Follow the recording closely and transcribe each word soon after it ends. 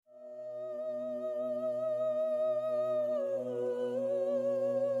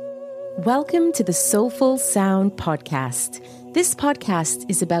Welcome to the Soulful Sound Podcast. This podcast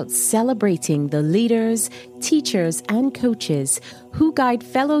is about celebrating the leaders, teachers, and coaches who guide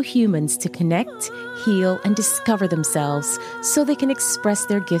fellow humans to connect, heal, and discover themselves so they can express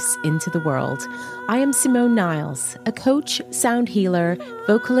their gifts into the world. I am Simone Niles, a coach, sound healer,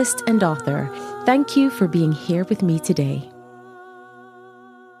 vocalist, and author. Thank you for being here with me today.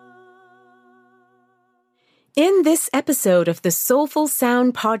 In this episode of the Soulful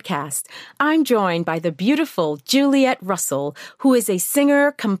Sound Podcast, I'm joined by the beautiful Juliet Russell, who is a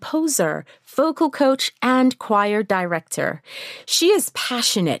singer, composer, vocal coach, and choir director. She is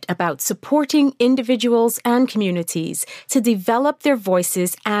passionate about supporting individuals and communities to develop their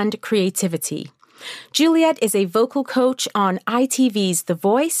voices and creativity. Juliet is a vocal coach on ITV's The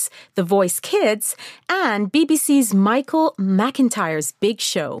Voice Kids, and BBC's Michael McIntyre's Big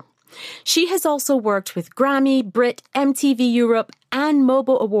Show. She has also worked with Grammy, Brit, MTV Europe, and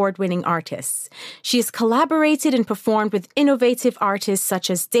Mobo Award-winning artists. She has collaborated and performed with innovative artists such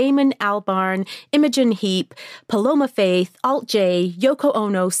as Damon Albarn, Imogen Heap, Paloma Faith, Alt J, Yoko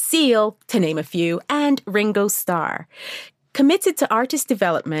Ono, Seal, to name a few, and Ringo Starr. Committed to artist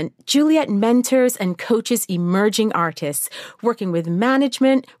development, Juliet mentors and coaches emerging artists, working with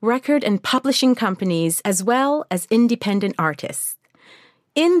management, record and publishing companies, as well as independent artists.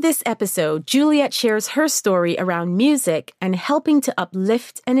 In this episode, Juliet shares her story around music and helping to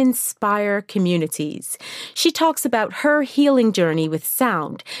uplift and inspire communities. She talks about her healing journey with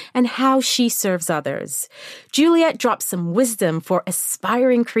sound and how she serves others. Juliet drops some wisdom for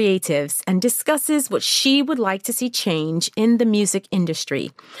aspiring creatives and discusses what she would like to see change in the music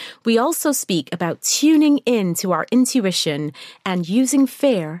industry. We also speak about tuning in to our intuition and using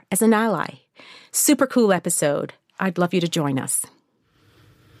fear as an ally. Super cool episode. I'd love you to join us.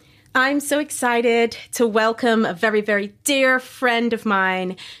 I'm so excited to welcome a very, very dear friend of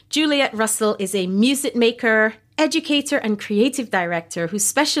mine. Juliet Russell is a music maker, educator, and creative director who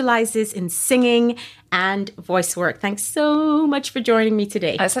specializes in singing and voice work. Thanks so much for joining me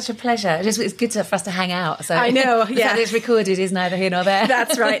today. Oh, it's such a pleasure. It's good for us to hang out. So I know, the yeah. fact that it's recorded is neither here nor there.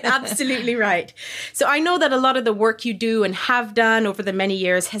 That's right. Absolutely right. So I know that a lot of the work you do and have done over the many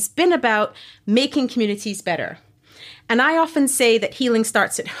years has been about making communities better. And I often say that healing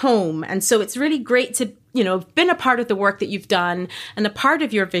starts at home. And so it's really great to, been a part of the work that you've done and a part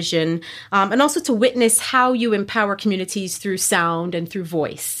of your vision, and also to witness how you empower communities through sound and through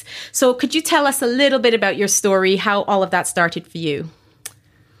voice. So could you tell us a little bit about your story, how all of that started for you?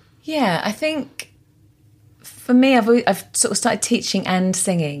 Yeah, I think for me, I've sort of started teaching and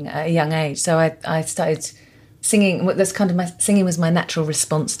singing at a young age. So I started singing. That's kind of singing was my natural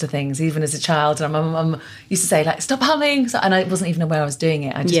response to things, even as a child. And my mum used to say, like, stop humming. And I wasn't even aware I was doing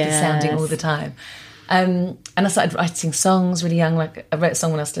it. I'd just be sounding all the time. And I started writing songs really young. Like I wrote a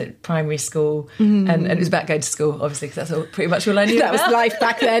song when I was at primary school, and it was about going to school, obviously, because that's pretty much all I knew That about. was life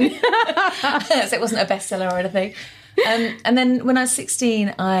back then. So it wasn't a bestseller or anything. And then when I was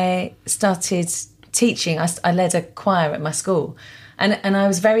 16, I started teaching. I led a choir at my school. And I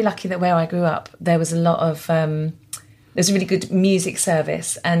was very lucky that where I grew up, there was a lot of, there's a really good music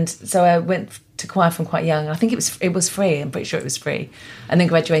service. And so I went to choir from quite young. I think it was free. I'm pretty sure it was free. And then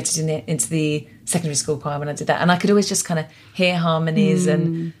graduated into the secondary school choir when I did that. And I could always just kind of hear harmonies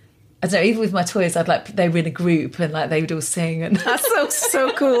and, I don't know, even with my toys, they were in a group and they would all sing. And That's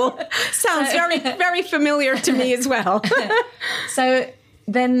so cool. Sounds very, very familiar to me as well. So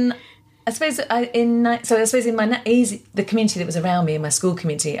then I suppose in my the community that was around me in my school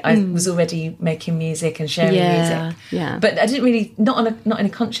community, I was already making music and sharing music. Yeah. But I didn't really not in a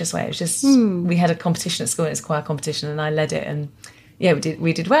conscious way. It was just we had a competition at school. It was a choir competition, and I led it, and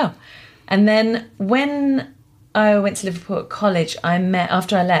we did well. And then when I went to Liverpool at college,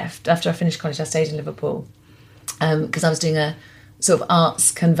 after I finished college, I stayed in Liverpool because I was doing a sort of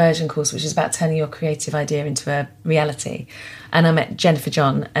arts conversion course, which is about turning your creative idea into a reality. And I met Jennifer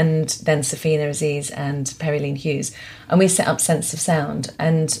John and then Safina Aziz and Perilene Hughes. And we set up Sense of Sound,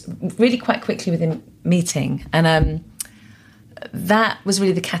 and really quite quickly within meeting. And that was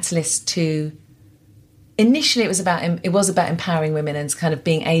really the catalyst to... Initially, it was about empowering women and kind of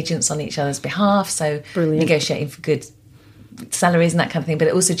being agents on each other's behalf. So Brilliant. Negotiating for good salaries and that kind of thing. But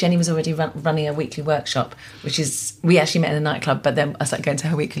also Jenny was already running a weekly workshop, which is, we actually met in a nightclub, but then I started going to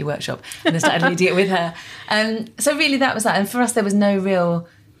her weekly workshop and then started leading it with her. So really that was that. And for us, there was no real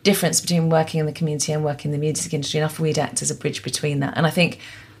difference between working in the community and working in the music industry. Enough we'd act as a bridge between that. And I think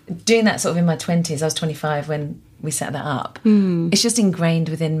doing that sort of in my 20s, I was 25 when we set that up, it's just ingrained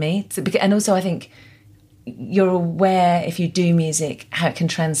within me. And also I think you're aware, if you do music, how it can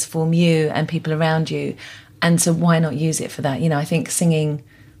transform you and people around you. And so why not use it for that? I think singing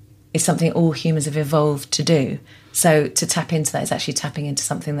is something all humans have evolved to do. So to tap into that is actually tapping into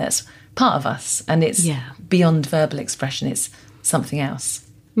something that's part of us, and it's beyond verbal expression. It's something else.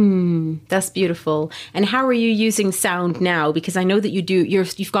 That's beautiful. And how are you using sound now? Because I know that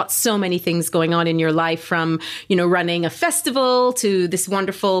you've got so many things going on in your life, from, running a festival to this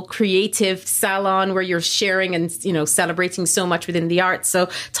wonderful creative salon where you're sharing and, celebrating so much within the arts. So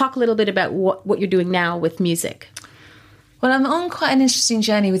talk a little bit about what you're doing now with music. Well, I'm on quite an interesting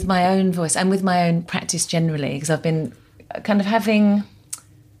journey with my own voice and with my own practice generally, because I've been kind of having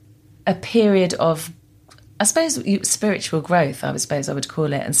a period of, I suppose, spiritual growth, I suppose I would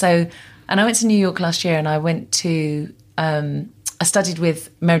call it. And I went to New York last year, and I went to, I studied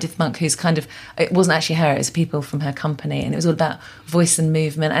with Meredith Monk, who's it wasn't actually her, it was people from her company, and it was all about voice and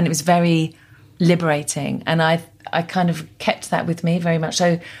movement, and it was very liberating. And I kind of kept that with me very much.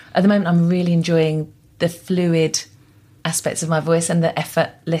 So at the moment, I'm really enjoying the fluid aspects of my voice and the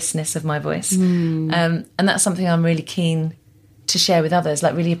effortlessness of my voice. And that's something I'm really keen to share with others,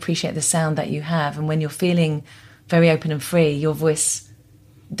 like really appreciate the sound that you have. And when you're feeling very open and free, your voice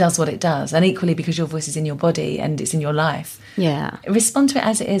does what it does. And equally, because your voice is in your body and it's in your life, respond to it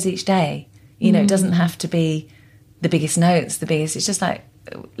as it is each day. It doesn't have to be the biggest notes, it's just like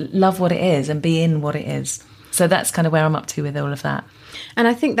love what it is and be in what it is. So that's kind of where I'm up to with all of that. And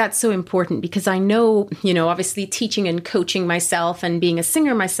I think that's so important, because I know, obviously teaching and coaching myself and being a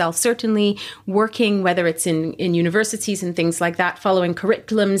singer myself, certainly working, whether it's in universities and things like that, following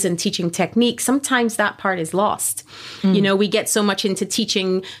curriculums and teaching techniques, sometimes that part is lost. We get so much into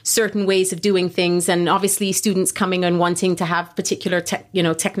teaching certain ways of doing things, and obviously students coming and wanting to have particular,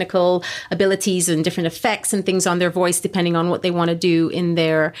 technical abilities and different effects and things on their voice, depending on what they want to do in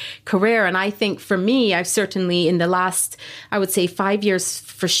their career. And I think for me, I've certainly in the last, I would say 5 years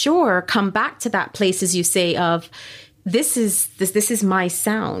for sure, come back to that place, as you say, of this is my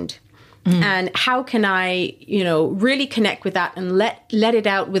sound. And how can I, really connect with that and let it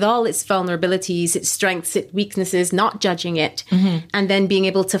out with all its vulnerabilities, its strengths, its weaknesses, not judging it, and then being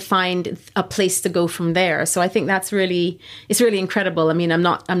able to find a place to go from there. So I think it's really incredible. I mean, I'm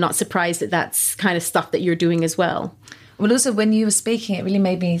not surprised that that's kind of stuff that you're doing as well. Well, also, when you were speaking, it really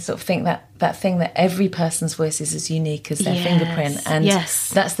made me sort of think that thing that every person's voice is as unique as their fingerprint. And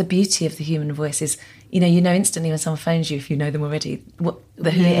that's the beauty of the human voice is, instantly when someone phones you, if you know them already, who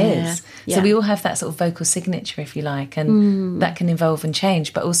it is. Yeah. So we all have that sort of vocal signature, if you like, and that can evolve and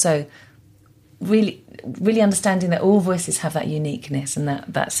change. But also really, really understanding that all voices have that uniqueness and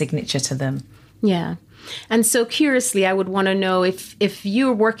that signature to them. Yeah. And so curiously, I would want to know if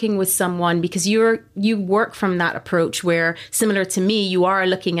you're working with someone, because you work from that approach where, similar to me, you are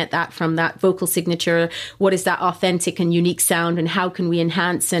looking at that from that vocal signature. What is that authentic and unique sound, and how can we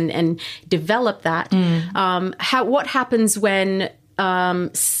enhance and develop that? What happens when,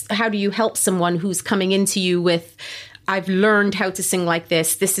 how do you help someone who's coming into you with, I've learned how to sing like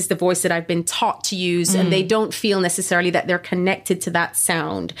this. This is the voice that I've been taught to use. And they don't feel necessarily that they're connected to that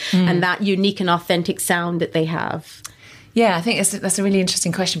sound and that unique and authentic sound that they have. Yeah, I think that's a really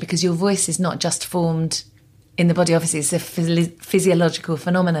interesting question, because your voice is not just formed in the body. Obviously, it's a physiological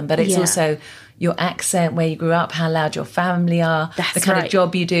phenomenon, but it's also your accent, where you grew up, how loud your family are, the kind of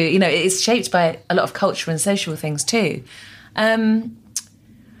job you do. It's shaped by a lot of culture and social things too. I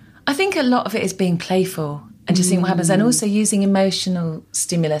think a lot of it is being playful and just seeing what happens, and also using emotional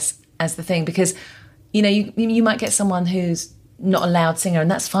stimulus as the thing, because you might get someone who's not a loud singer, and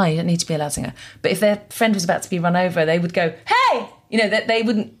that's fine, you don't need to be a loud singer, but if their friend was about to be run over, they would go, hey, that they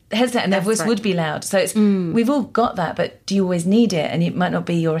wouldn't hesitate, and their voice would be loud. So it's we've all got that, but do you always need it? And it might not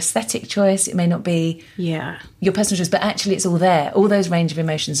be your aesthetic choice, it may not be your personal choice, but actually it's all there. All those range of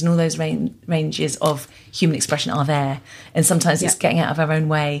emotions and all those ranges of human expression are there, and sometimes it's getting out of our own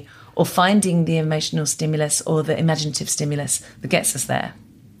way, or finding the emotional stimulus or the imaginative stimulus that gets us there.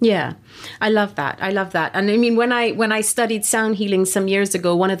 Yeah, I love that. And I mean, when I studied sound healing some years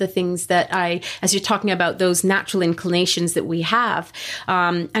ago, one of the things that as you're talking about those natural inclinations that we have,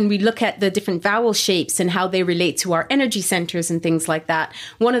 and we look at the different vowel shapes and how they relate to our energy centers and things like that.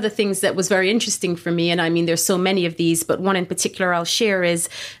 One of the things that was very interesting for me, and I mean, there's so many of these, but one in particular I'll share, is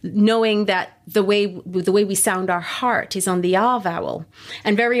knowing that the way we sound our heart is on the R vowel.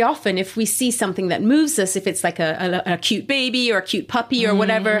 And very often, if we see something that moves us, if it's like a cute baby or a cute puppy or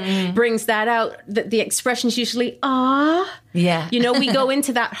whatever, brings that out, the expression's usually, ah. Yeah. We go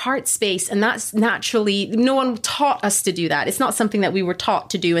into that heart space, and that's naturally, no one taught us to do that. It's not something that we were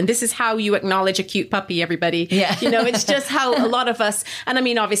taught to do. And this is how you acknowledge a cute puppy, everybody. Yeah. It's just how a lot of us, and I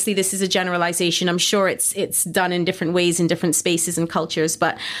mean, obviously this is a generalization. I'm sure it's done in different ways in different spaces and cultures,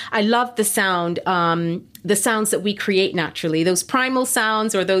 but I love the sound. the sounds that we create naturally, those primal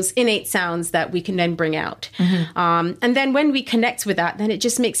sounds or those innate sounds that we can then bring out. And then when we connect with that, then it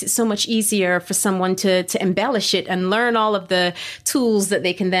just makes it so much easier for someone to embellish it and learn all of the tools that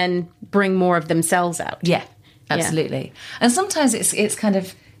they can then bring more of themselves out. Yeah, absolutely. Yeah. And sometimes it's kind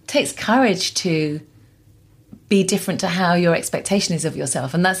of takes courage to be different to how your expectation is of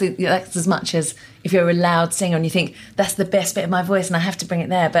yourself. And that's as much as if you're a loud singer and you think that's the best bit of my voice and I have to bring it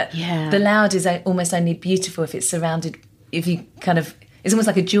there. But the loud is almost only beautiful if it's surrounded, if you kind of, it's almost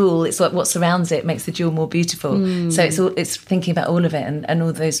like a jewel. It's like what surrounds it makes the jewel more beautiful. So it's thinking about all of it, and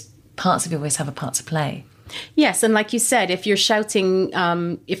all those parts of your voice have a part to play. Yes, and like you said, if you're shouting,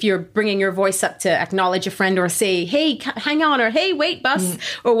 if you're bringing your voice up to acknowledge a friend or say, hey, hang on, or hey, wait, bus,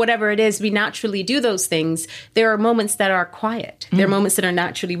 or whatever it is, we naturally do those things. There are moments that are quiet. There are moments that are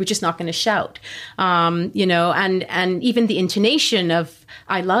naturally, we're just not going to shout, and even the intonation of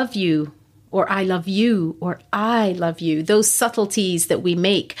I love you, or I love you, or I love you. Those subtleties that we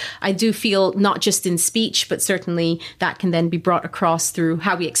make, I do feel not just in speech, but certainly that can then be brought across through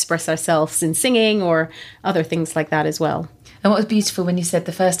how we express ourselves in singing or other things like that as well. And what was beautiful when you said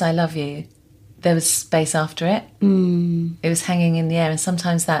the first I love you, there was space after it. It was hanging in the air. And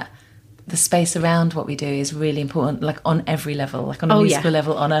sometimes that the space around what we do is really important, like on every level, like on a musical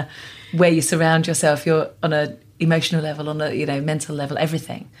level, on a where you surround yourself, you're on a emotional level, on a mental level,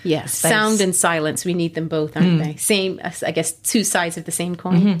 everything. Yes, sound and silence, we need them both, aren't they? Same, I guess, two sides of the same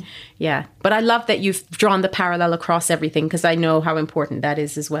coin. Yeah, but I love that you've drawn the parallel across everything, because I know how important that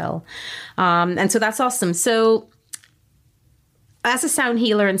is as well. And so that's awesome. So as a sound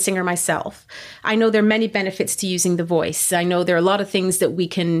healer and singer myself, I know there are many benefits to using the voice. I know there are a lot of things that we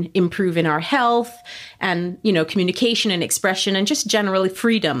can improve in our health and, communication and expression and just generally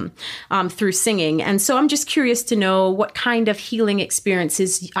freedom through singing. And so I'm just curious to know what kind of healing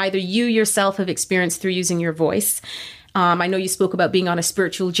experiences either you yourself have experienced through using your voice. I know you spoke about being on a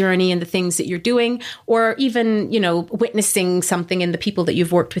spiritual journey and the things that you're doing, or even, witnessing something in the people that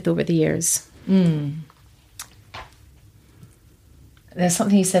you've worked with over the years. There's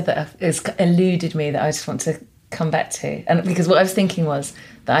something you said that has eluded me that I just want to come back to. And because what I was thinking was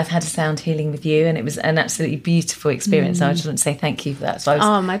that I've had a sound healing with you, and it was an absolutely beautiful experience. So I just want to say thank you for that. So I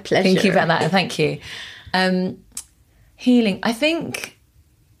was my pleasure. Thinking about that, and thank you. Healing. I think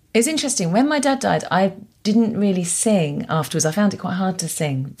it's interesting. When my dad died, I didn't really sing afterwards. I found it quite hard to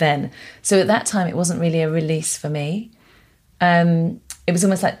sing then. So at that time, it wasn't really a release for me. It was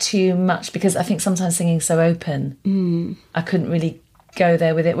almost like too much, because I think sometimes singing's so open, I couldn't really go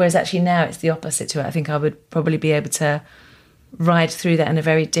there with it, whereas actually now it's the opposite to it. I think I would probably be able to ride through that in a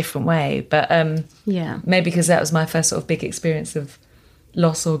very different way, but maybe because that was my first sort of big experience of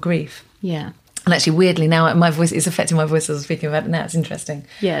loss or grief. And actually weirdly now my voice is affecting my voice as I'm speaking about it now. It's interesting.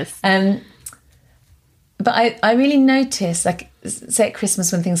 But I really notice, like say at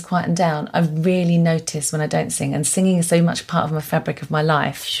Christmas when things quieten down, I really notice when I don't sing, and singing is so much part of the fabric of my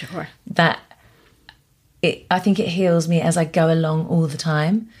life that I think it heals me as I go along all the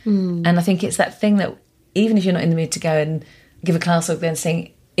time. And I think it's that thing that even if you're not in the mood to go and give a class or then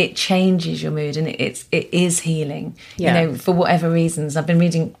sing, it changes your mood, and it is healing. For whatever reasons. I've been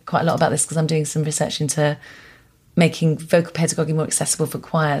reading quite a lot about this because I'm doing some research into making vocal pedagogy more accessible for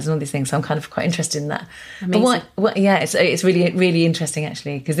choirs and all these things. So I'm kind of quite interested in that. Amazing. But it's really, really interesting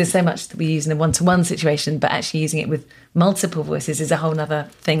actually, because there's so much that we use in a one-to-one situation, but actually using it with multiple voices is a whole other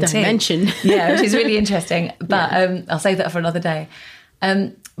thing dimension. Which is really interesting. But I'll save that for another day.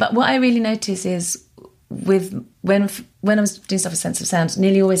 But what I really notice is with when I was doing stuff with Sense of Sound,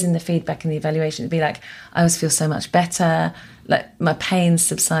 nearly always in the feedback and the evaluation, it'd be like, I always feel so much better, like my pain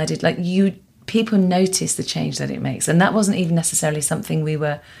subsided, like people notice the change that it makes, and that wasn't even necessarily something we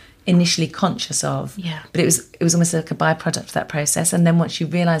were initially conscious of. But it was almost like a byproduct of that process. And then once you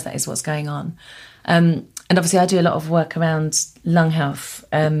realise that is what's going on, and obviously I do a lot of work around lung health,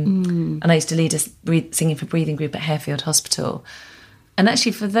 and I used to lead a singing for breathing group at Harefield Hospital, and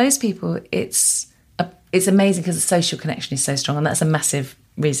actually for those people it's amazing because the social connection is so strong, and that's a massive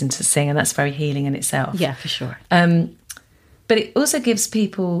reason to sing, and that's very healing in itself. For sure. But it also gives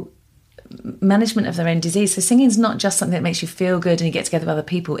people management of their own disease. So singing is not just something that makes you feel good and you get together with other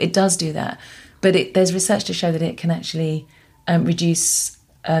people. It does do that, but there's research to show that it can actually reduce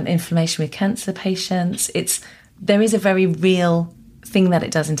inflammation with cancer patients. There is a very real thing that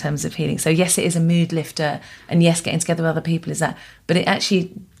it does in terms of healing. So yes, it is a mood lifter, and yes, getting together with other people is that, but it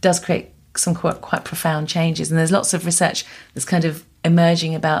actually does create some quite profound changes. And there's lots of research that's kind of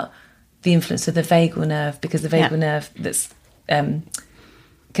emerging about the influence of the vagal nerve, because the vagal nerve that's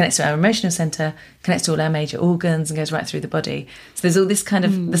connects to our emotional centre, connects to all our major organs and goes right through the body. So there's all this kind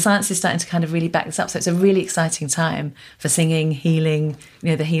of, the science is starting to kind of really back this up. So it's a really exciting time for singing, healing,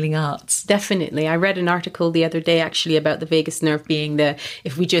 the healing arts. Definitely. I read an article the other day actually about the vagus nerve being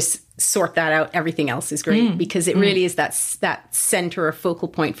if we just sort that out, everything else is great, because it really is that center or focal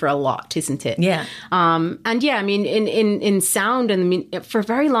point for a lot, isn't it? Yeah. And yeah, I mean, in sound, and for a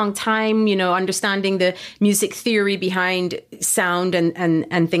very long time, understanding the music theory behind sound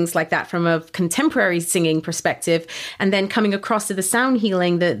and things like that from a contemporary singing perspective, and then coming across to the sound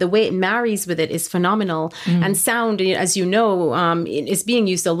healing, the way it marries with it is phenomenal. And sound, as you know, is being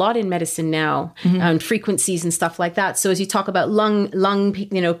used a lot in medicine now, and frequencies and stuff like that. So as you talk about lung,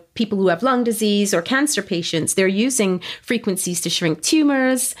 people who have lung disease or cancer patients, they're using frequencies to shrink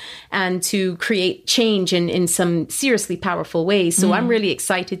tumors and to create change in some seriously powerful ways. So I'm really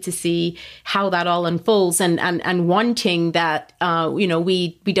excited to see how that all unfolds, and wanting that,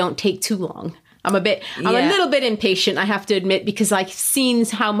 we don't take too long. I'm a little bit impatient, I have to admit, because I've seen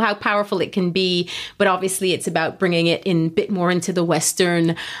how powerful it can be. But obviously it's about bringing it in a bit more into the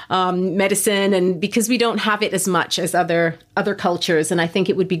Western medicine, and because we don't have it as much as other cultures. And I think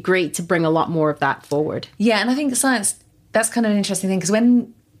it would be great to bring a lot more of that forward. Yeah, and I think science, that's kind of an interesting thing, because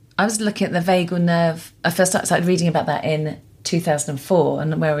when I was looking at the vagal nerve, I first started reading about that in 2004,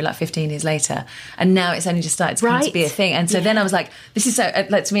 and where we're like 15 years later, and now it's only just started to come to be a thing. And so then I was like, this is so,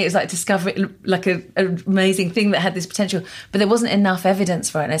 like, to me it was like discovering like an amazing thing that had this potential, but there wasn't enough evidence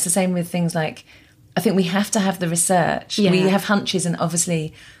for it. And it's the same with things like, I think we have to have the research. We have hunches, and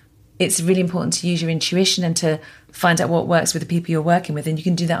obviously it's really important to use your intuition and to find out what works with the people you're working with, and you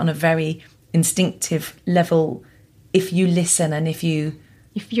can do that on a very instinctive level if you listen and if you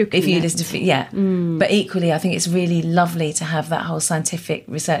listen to, But equally, I think it's really lovely to have that whole scientific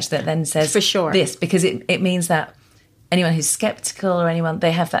research that then says for sure this, because it means that anyone who's skeptical or anyone,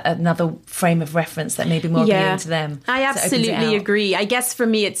 they have that another frame of reference that may be more appealing to them. I absolutely agree. I guess for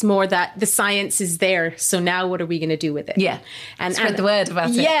me, it's more that the science is there. So now what are we going to do with it? Yeah. And spread the word about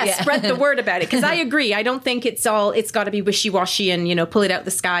it. Yeah, spread the word about it. Because I agree. I don't think it's got to be wishy-washy and, pull it out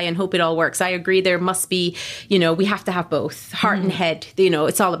the sky and hope it all works. I agree. There must be, we have to have both, heart and head.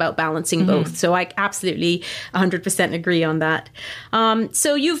 It's all about balancing both. So I absolutely 100% agree on that.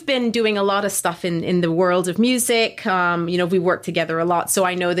 So you've been doing a lot of stuff in the world of music. We work together a lot. So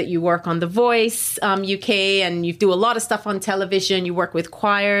I know that you work on The Voice UK, and you do a lot of stuff on television. You work with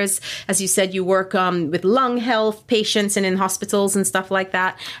choirs. As you said, you work with lung health patients and in hospitals and stuff like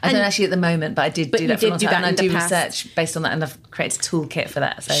that. I don't actually at the moment, but I did do that for a long time. And I do research based on that, and I've created a toolkit for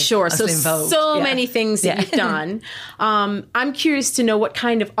that. So sure. So many things that you've done. I'm curious to know what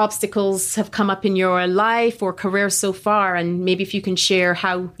kind of obstacles have come up in your life or career so far, and maybe if you can share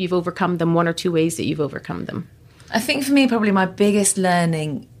how you've overcome them, one or two ways that you've overcome them. I think for me, probably my biggest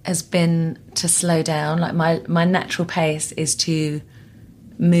learning has been to slow down. Like my natural pace is to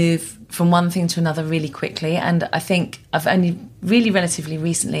move from one thing to another really quickly. And I think I've only really relatively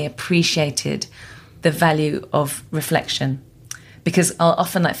recently appreciated the value of reflection, because I'll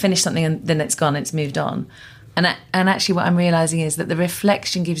often finish something and then it's gone, it's moved on. And actually what I'm realising is that the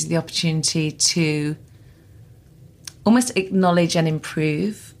reflection gives you the opportunity to almost acknowledge and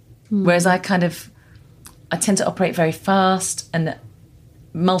improve. Whereas I tend to operate very fast and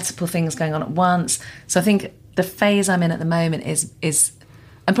multiple things going on at once. So I think the phase I'm in at the moment is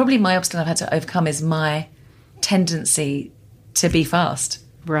and probably my obstacle I've had to overcome is my tendency to be fast.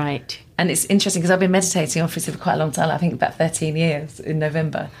 Right. And it's interesting because I've been meditating obviously for quite a long time. I think about 13 years in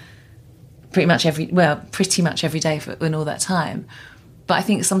November. Pretty much every day in all that time. But I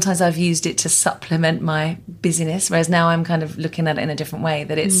think sometimes I've used it to supplement my busyness, whereas now I'm kind of looking at it in a different way,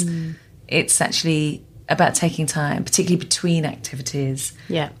 that it's actually about taking time, particularly between activities.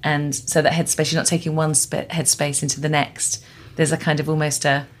 Yeah. And so that headspace, you're not taking one headspace into the next. There's a kind of almost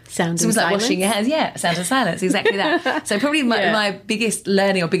a... Sound of silence. like washing your hands. Yeah, sound of silence, exactly that. So probably my biggest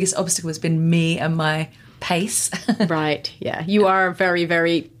learning or biggest obstacle has been me and my pace. Right, yeah. You are very,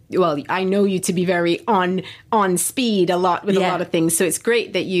 very... Well, I know you to be very on speed a lot with a lot of things. So it's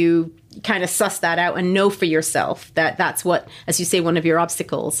great that you kind of suss that out and know for yourself that that's what, as you say, one of your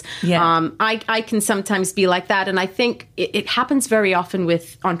obstacles. Yeah. I can sometimes be like that. And I think it happens very often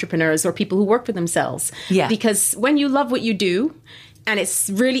with entrepreneurs or people who work for themselves. Yeah. Because when you love what you do and it's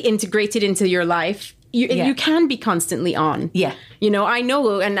really integrated into your life, you can be constantly on. Yeah. I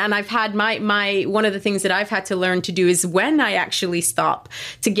know, and I've had my one of the things that I've had to learn to do is when I actually stop,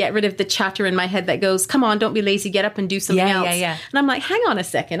 to get rid of the chatter in my head that goes, come on, don't be lazy, get up and do something else. Yeah. And I'm like, hang on a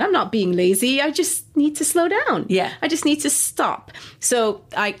second, I'm not being lazy. I just need to slow down. Yeah. I just need to stop. So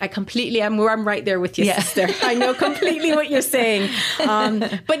I completely, I'm right there with you, sister. I know completely what you're saying.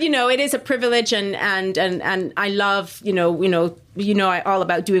 But, it is a privilege and I love, I all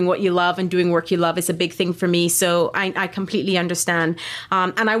about doing what you love, and doing work you love is a big thing for me. So I completely understand.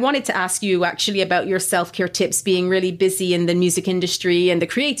 And I wanted to ask you actually about your self-care tips, being really busy in the music industry and the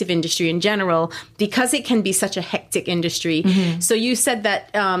creative industry in general, because it can be such a hectic industry. Mm-hmm. So you said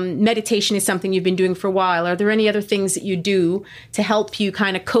that meditation is something you've been doing for a while. Are there any other things that you do to help you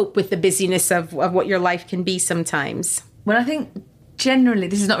kind of cope with the busyness of what your life can be sometimes? Well, I think generally,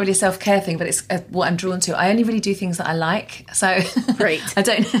 this is not really a self-care thing, but it's what I'm drawn to. I only really do things that I like. So great.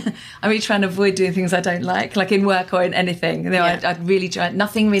 I really try and avoid doing things I don't like in work or in anything. I really try.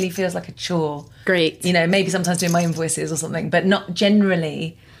 Nothing really feels like a chore. Great. Maybe sometimes doing my invoices or something, but not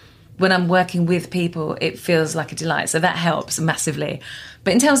generally. When I'm working with people, it feels like a delight. So that helps massively.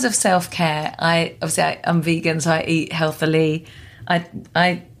 But in terms of self-care, I'm vegan, so I eat healthily.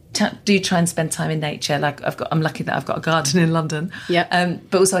 I do try and spend time in nature. Like I'm lucky that I've got a garden in London. Yeah.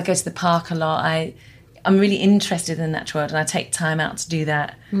 But also I go to the park a lot. I'm really interested in the natural world, and I take time out to do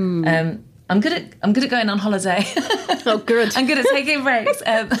that. I'm good at going on holiday. Oh, good. I'm good at taking breaks.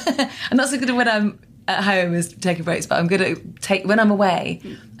 I'm not so good at when I'm at home as taking breaks, but I'm good at when I'm away.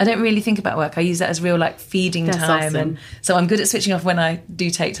 I don't really think about work. I use that as real feeding That's time, awesome. and so I'm good at switching off when I do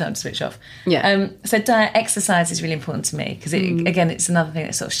take time to switch off. Yeah. So diet, exercise is really important to me because again, it's another thing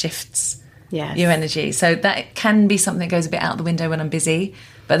that sort of shifts your energy. So that can be something that goes a bit out the window when I'm busy,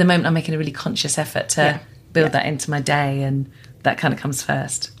 but at the moment I'm making a really conscious effort to build that into my day, and that kind of comes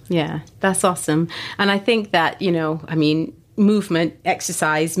first. Yeah, that's awesome. And I think that, movement,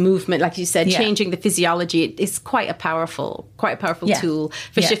 exercise, like you said, changing the physiology is quite a powerful tool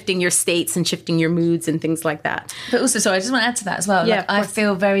for shifting your states and shifting your moods and things like that. But also, sorry, I just want to add to that as well. I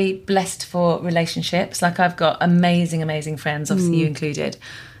feel very blessed for relationships. I've got amazing friends, obviously you included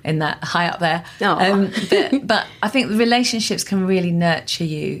in that, high up there. But I think relationships can really nurture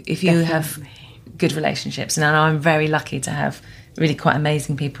you if you have good relationships. And I know I'm very lucky to have really quite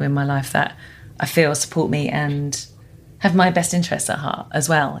amazing people in my life that I feel support me and have my best interests at heart as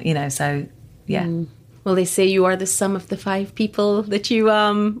well, so yeah. Well, they say you are the sum of the 5 people that you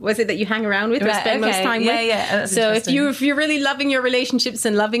that you hang around with or spend most time with. That's so if you're really loving your relationships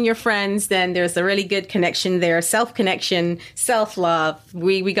and loving your friends, then there's a really good connection there. Self-connection, self-love.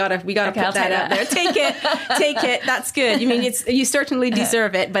 We gotta put that out there. Take it. That's good. You certainly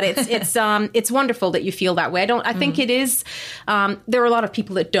deserve it, but it's wonderful that you feel that way. I think it is. There are a lot of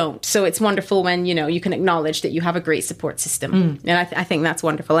people that don't. So it's wonderful when you can acknowledge that you have a great support system, and I think that's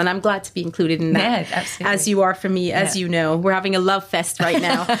wonderful. And I'm glad to be included in that. Yeah, absolutely. As you are for me, as you know. We're having a love fest right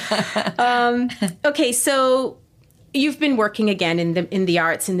now. Okay, so you've been working again in the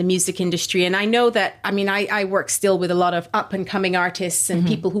arts, in the music industry. And I know that, I work still with a lot of up and coming artists and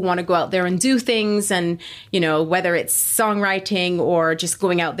people who want to go out there and do things. And, whether it's songwriting or just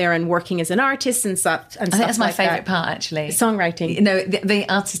going out there and working as an artist and stuff. I think that's my favourite part, actually. Songwriting. The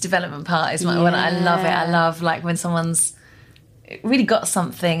artist development part is when I love it. I love when someone's really got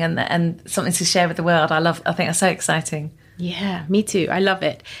something and something to share with the world. I think it's so exciting. Yeah, me too. I love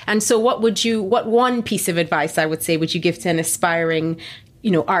it. And so what one piece of advice I would say would you give to an aspiring,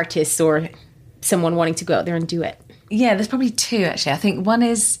 artist or someone wanting to go out there and do it? Yeah, there's probably 2 actually. I think one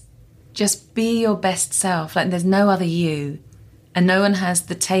is just be your best self. There's no other you, and no one has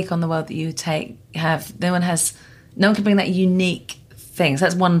the take on the world that you have. No one can bring that unique thing. So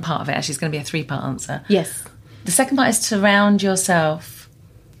that's one part of it. Actually, it's going to be a 3-part answer. Yes. The second part is to surround yourself,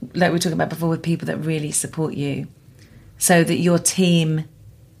 like we were talking about before, with people that really support you so that your team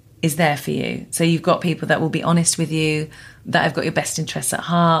is there for you. So you've got people that will be honest with you, that have got your best interests at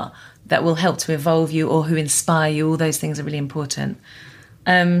heart, that will help to evolve you or who inspire you. All those things are really important.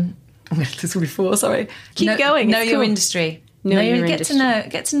 This will be 4, sorry. Keep going. Know your industry. Get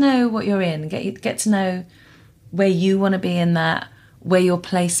to know what you're in. Get to know where you want to be in that, where your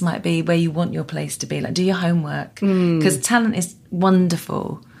place might be, where you want your place to be. Do your homework. Because talent is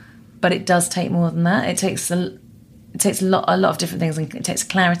wonderful, but it does take more than that. It takes a lot of different things, and it takes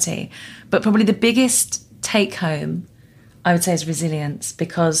clarity. But probably the biggest take home, I would say, is resilience,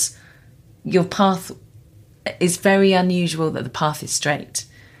 because your path is very unusual that the path is straight.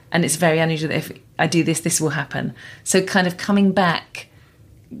 And it's very unusual that if I do this, this will happen. So kind of coming back,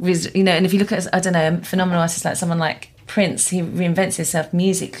 and if you look at, a phenomenal artist like someone like Prince, he reinvents himself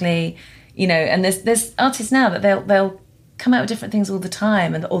musically, and there's artists now that they'll come out with different things all the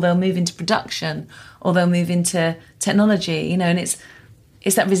time, or they'll move into production, or they'll move into technology, and it's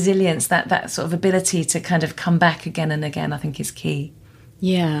that resilience, that sort of ability to kind of come back again and again, I think is key.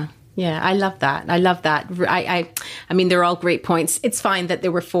 Yeah. Yeah, I love that. I love that. I mean, they're all great points. It's fine that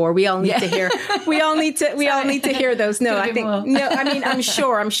there were 4. We all need to hear. We all need to hear those. No, I think more. No. I mean, I'm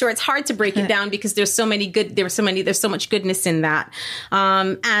sure it's hard to break it down because there's so much goodness in that.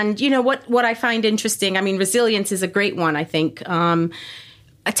 And you know what I find interesting. I mean, resilience is a great one. I think.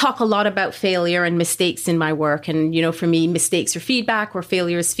 I talk a lot about failure and mistakes in my work. And, you know, for me, mistakes are feedback or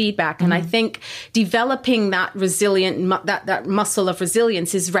failure is feedback. And I think developing that that muscle of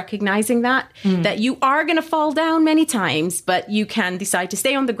resilience is recognizing that you are going to fall down many times, but you can decide to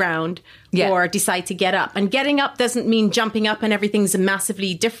stay on the ground or decide to get up. And getting up doesn't mean jumping up and everything's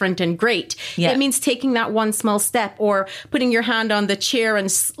massively different and great. Yeah. It means taking that one small step or putting your hand on the chair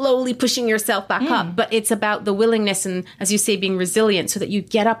and slowly pushing yourself back up. But it's about the willingness and, as you say, being resilient so that you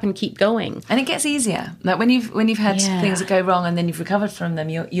get up and keep going. And it gets easier. Like when you've had things that go wrong and then you've recovered from them,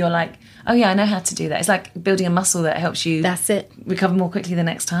 you're like, oh yeah, I know how to do that. It's like building a muscle that helps you recover more quickly the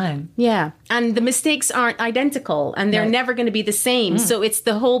next time. Yeah. And the mistakes aren't identical and they're never going to be the same. So it's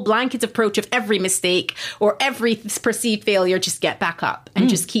the whole blanket approach of every mistake or every perceived failure, just get back up and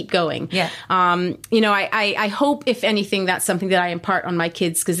just keep going. Yeah. You know, I hope, if anything, that's something that I impart on my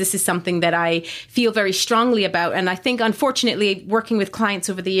kids, because this is something that I feel very strongly about. And I think, unfortunately, working with clients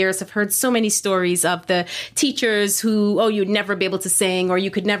over the years, I've heard so many stories of the teachers who, you'd never be able to sing, or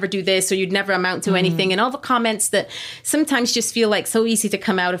you could never do this, or you'd never amount to anything. And all the comments that sometimes just feel like so easy to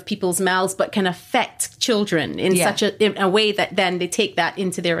come out of people's mouths, but can affect children in in a way that then they take that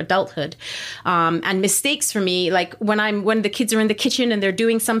into their adulthood. And mistakes for me, like when the kids are in the kitchen and they're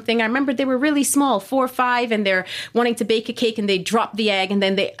doing something, I remember they were really small, 4 or 5, and they're wanting to bake a cake and they drop the egg and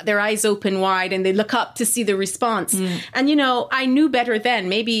then their eyes open wide and they look up to see the response. And, you know, I knew better then.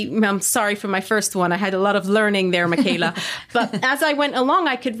 Maybe I'm sorry for my first one. I had a lot of learning there, Michaela. But as I went along,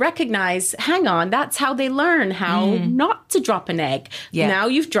 I could recognize, hang on, that's how they learn how not to drop an egg. Yeah. Now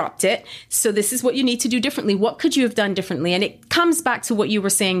you've dropped it. So this is what you need to do differently. What could you have done differently? And it comes back to what you were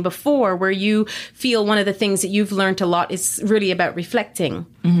saying before, where you feel one of the things that you've learned a lot is really about reflecting.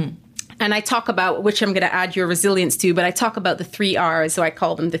 And I talk about, which I'm going to add your resilience to, but I talk about the 3 R's, so I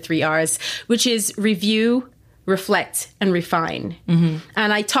call them the 3 R's, which is review, reflect, and refine. And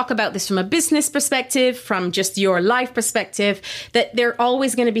I talk about this from a business perspective, from just your life perspective, that there are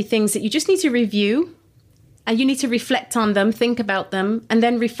always going to be things that you just need to review, and you need to reflect on them, think about them, and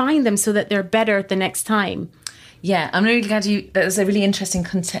then refine them so that they're better the next time. Yeah, I'm really glad that was a really interesting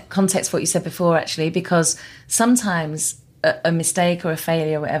context for what you said before, actually, because sometimes a mistake or a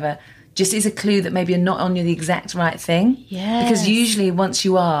failure or whatever just is a clue that maybe you're not on the exact right thing. Yeah. Because usually once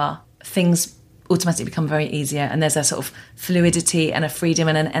you are, things automatically become very easier, and there's a sort of fluidity and a freedom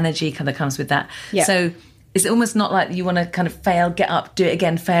and an energy kind of comes with that. Yeah. So it's almost not like you want to kind of fail, get up, do it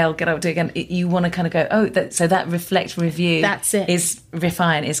again, fail, get up, do it again. You want to kind of go, so that reflect, review, that's it. Is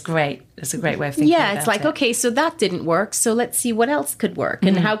refine, is great. It's a great way of thinking about it. Yeah, it's like, okay, so that didn't work, so let's see what else could work.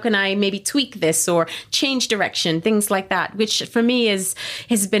 And how can I maybe tweak this or change direction, things like that, which for me has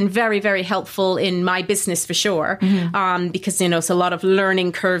been very, very helpful in my business for sure. Because, you know, it's a lot of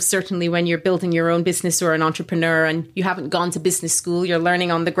learning curves, certainly when you're building your own business or an entrepreneur and you haven't gone to business school, you're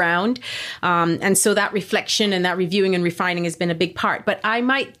learning on the ground. And so that reflection and that reviewing and refining has been a big part. But I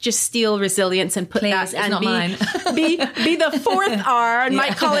might just steal resilience and put that and be the 4th R and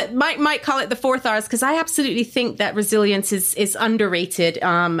might call it the 4th R's, because I absolutely think that resilience is underrated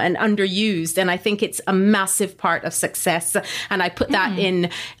and underused, and I think it's a massive part of success. And I put that in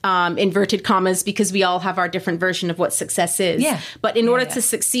inverted commas because we all have our different version of what success is. Yeah. But in order to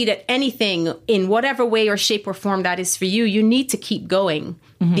succeed at anything, in whatever way or shape or form that is for you, you need to keep going.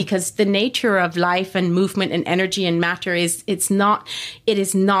 Because the nature of life and movement and energy and matter is not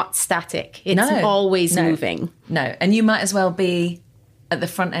static. It's always moving. No, and you might as well be at the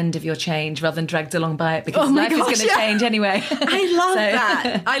front end of your change rather than dragged along by it, because life is going to change anyway. I love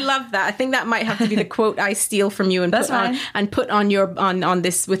that. I love that. I think that might have to be the quote I steal from you and put on your on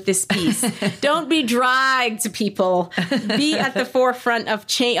this with this piece. Don't be dragged, people. Be at the forefront of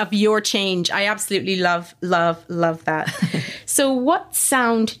your change. I absolutely love that. So what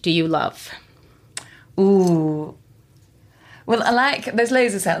sound do you love? Ooh. Well, there's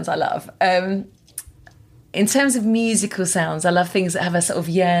loads of sounds I love. In terms of musical sounds, I love things that have a sort of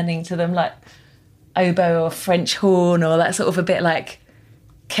yearning to them, like oboe or French horn, or that sort of a bit like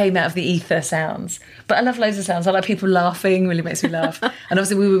came out of the ether sounds. But I love loads of sounds. I like people laughing, really makes me laugh. And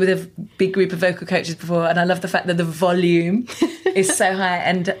obviously we were with a big group of vocal coaches before, and I love the fact that the volume is so high.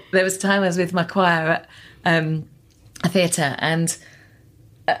 And there was a time I was with my choir at a theatre, and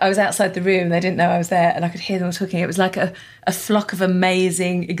I was outside the room, they didn't know I was there, and I could hear them all talking. It was like a flock of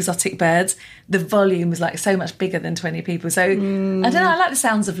amazing exotic birds. The volume was like so much bigger than 20 people. So I don't know, I like the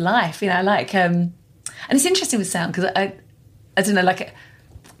sounds of life, I like, and it's interesting with sound because I don't know, like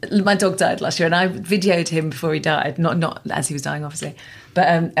my dog died last year and I videoed him before he died, not as he was dying, obviously, but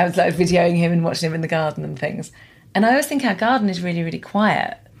I was like videoing him and watching him in the garden and things. And I always think our garden is really, really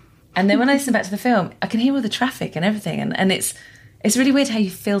quiet. And then when I listen back to the film, I can hear all the traffic and everything, and it's really weird how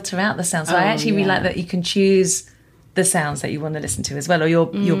you filter out the sounds. So I actually really like that you can choose the sounds that you want to listen to as well, or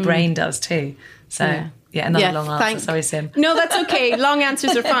your brain does too. So another long answer. Sorry, Sim. No, that's okay. Long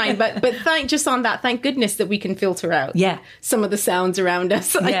answers are fine. But just on that, thank goodness that we can filter out some of the sounds around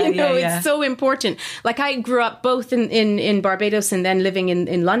us. It's so important. Like I grew up both in Barbados and then living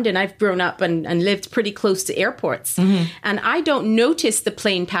in London. I've grown up and lived pretty close to airports. Mm-hmm. And I don't notice the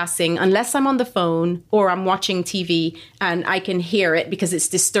plane passing unless I'm on the phone or I'm watching TV and I can hear it because it's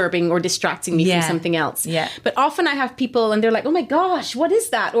disturbing or distracting me from something else. Yeah. But often I have people and they're like, oh my gosh, what is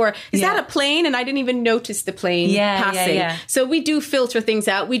that? Or is that a plane? And I didn't even notice the plane passing. So we do filter things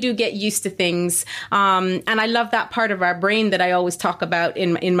out. We do get used to things. And I love that part of our brain that I always talk about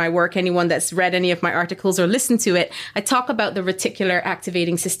in my work. Anyone that's read any of my articles or listened to it, I talk about the reticular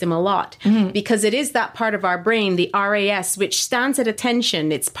activating system a lot because it is that part of our brain, the RAS, which stands at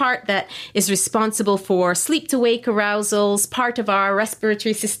attention. It's part that is responsible for sleep to wake arousals, part of our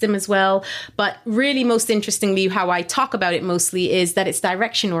respiratory system as well. But really most interestingly, how I talk about it mostly is that it's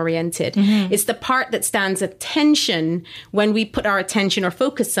direction oriented. Mm-hmm. It's the part that stands attention when we put our attention or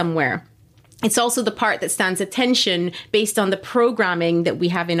focus somewhere. It's also the part that stands attention based on the programming that we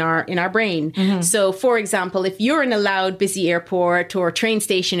have in our brain. Mm-hmm. So, for example, if you're in a loud, busy airport or train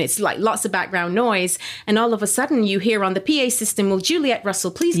station, it's like lots of background noise. And all of a sudden you hear on the PA system, well, Juliet Russell,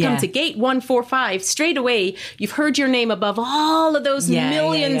 please come to gate 145. Straight away, you've heard your name above all of those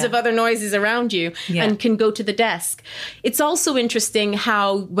millions of other noises around you and can go to the desk. It's also interesting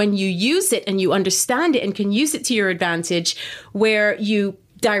how when you use it and you understand it and can use it to your advantage, where you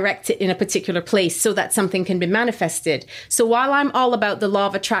direct it in a particular place so that something can be manifested. So while I'm all about the law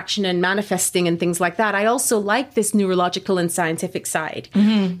of attraction and manifesting and things like that, I also like this neurological and scientific side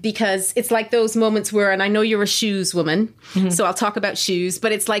because it's like those moments where, and I know you're a shoes woman, so I'll talk about shoes,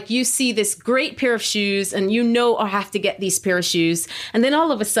 but it's like you see this great pair of shoes and I have to get these pair of shoes. And then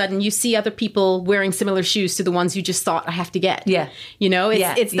all of a sudden you see other people wearing similar shoes to the ones you just thought I have to get. Yeah.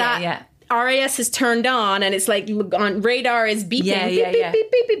 It's that RAS is turned on and it's like on radar is beeping. Beep,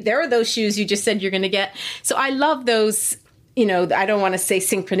 beep, beep, beep. There are those shoes you just said you're going to get. So I love those, I don't want to say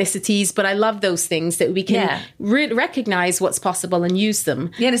synchronicities, but I love those things that we can recognize what's possible and use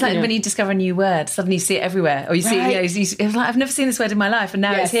them. Yeah, and it's like when you discover a new word, suddenly you see it everywhere. Or you see it's like, I've never seen this word in my life and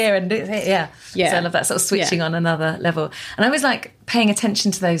now it's here. And it's here. So I love that sort of switching on another level. And I always like paying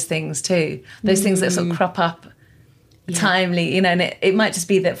attention to those things too. Those things that sort of crop up timely, and it might just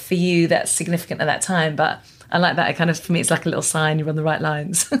be that for you that's significant at that time, but I like that. It kind of, for me, it's like a little sign you're on the right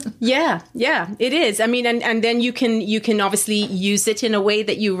lines. Yeah, it is. I mean, and then you can obviously use it in a way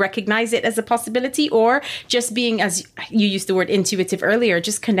that you recognize it as a possibility, or just being, as you used the word intuitive earlier,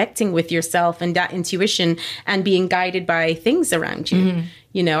 just connecting with yourself and that intuition and being guided by things around you.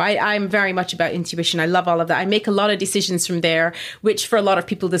 I'm very much about intuition. I love all of that. I make a lot of decisions from there, which for a lot of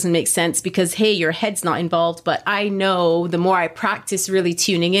people doesn't make sense because, hey, your head's not involved. But I know the more I practice really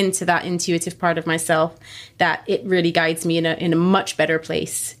tuning into that intuitive part of myself, that it really guides me in a much better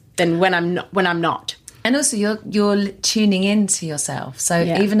place than when I'm not. And also you're tuning into yourself. So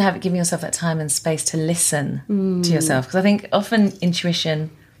even giving yourself that time and space to listen to yourself. Because I think often intuition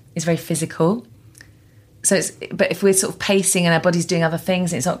is very physical. But if we're sort of pacing and our body's doing other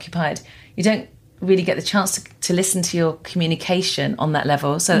things and it's occupied, you don't really get the chance to listen to your communication on that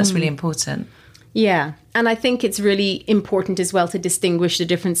level. So that's really important. Yeah. And I think it's really important as well to distinguish the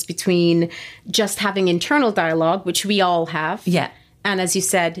difference between just having internal dialogue, which we all have. Yeah. And as you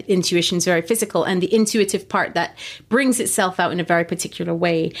said, intuition is very physical, and the intuitive part that brings itself out in a very particular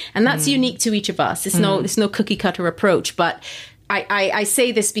way. And that's unique to each of us. It's no cookie cutter approach, but I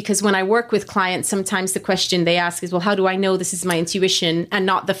say this because when I work with clients, sometimes the question they ask is, well, how do I know this is my intuition and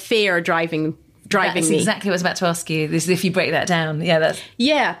not the fear driving That's me? Exactly what I was about to ask you. This is if you break that down.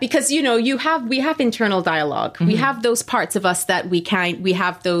 Because we have internal dialogue. We have those parts of us that we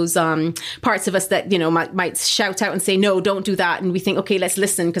have those parts of us that might shout out and say, no, don't do that, and we think, okay, let's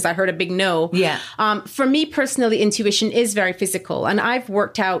listen because I heard a big no. For me personally, intuition is very physical, and I've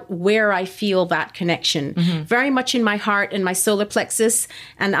worked out where I feel that connection very much in my heart and my solar plexus,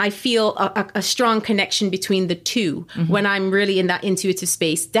 and I feel a strong connection between the two when I'm really in that intuitive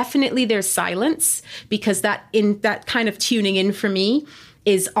space. Definitely there's silence, because that kind of tuning in for me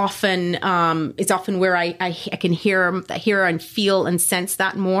is often where I can hear and feel and sense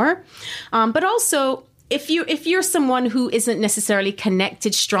that more. But also, if you're someone who isn't necessarily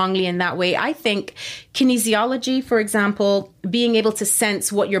connected strongly in that way, I think kinesiology, for example, being able to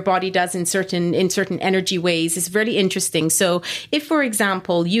sense what your body does in certain energy ways is really interesting. So if, for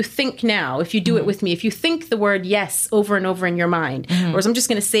example, you think now, if you do it with me, if you think the word yes over and over in your mind, or as I'm just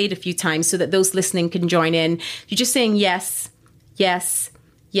going to say it a few times so that those listening can join in, you're just saying yes, yes,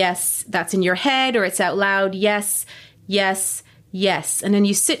 yes, that's in your head or it's out loud, yes, yes, yes. And then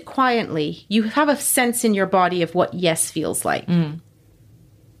you sit quietly. You have a sense in your body of what yes feels like. And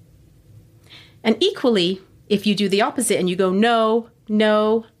equally, if you do the opposite and you go no,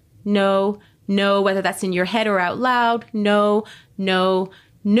 no, no, no, whether that's in your head or out loud, no, no,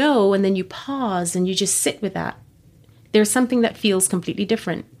 no, and then you pause and you just sit with that, there's something that feels completely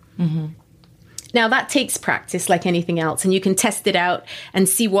different. Now, that takes practice like anything else, and you can test it out and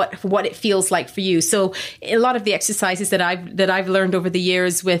see what it feels like for you. So a lot of the exercises that I've learned over the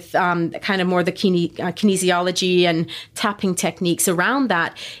years with kind of more the kinesiology and tapping techniques around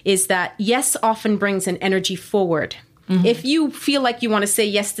that is that yes often brings an energy forward. If you feel like you want to say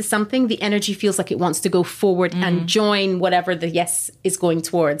yes to something, the energy feels like it wants to go forward and join whatever the yes is going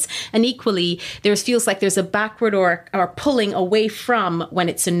towards. And equally, feels like there's a backward or pulling away from when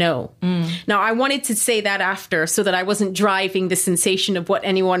it's a no. Now, I wanted to say that after so that I wasn't driving the sensation of what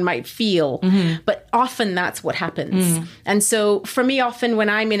anyone might feel. But often that's what happens. And so for me, often when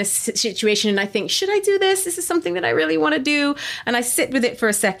I'm in a situation and I think, should I do this? This is something that I really want to do. And I sit with it for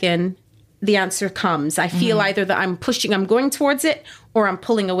a second. The answer comes. I feel either that I'm going towards it or I'm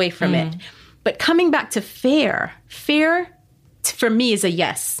pulling away from it. But coming back to fear for me is a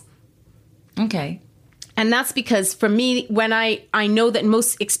yes. Okay. And that's because for me, when I know that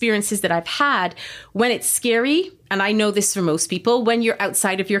most experiences that I've had, when it's scary, and I know this for most people, when you're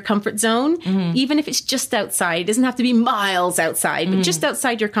outside of your comfort zone, even if it's just outside, it doesn't have to be miles outside, but just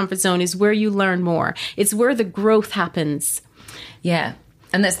outside your comfort zone is where you learn more. It's where the growth happens. Yeah.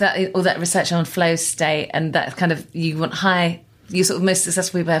 And that's all that research on flow state, and that kind of you sort of most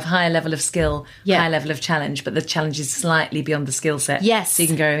successful people have higher level of skill, higher level of challenge, but the challenge is slightly beyond the skill set. Yes. So you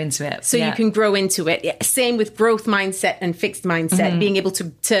can grow into it. So you can grow into it. Same with growth mindset and fixed mindset, being able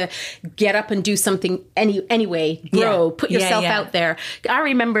to get up and do something anyway, grow, put yourself out there. I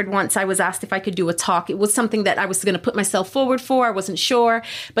remembered once I was asked if I could do a talk. It was something that I was going to put myself forward for. I wasn't sure,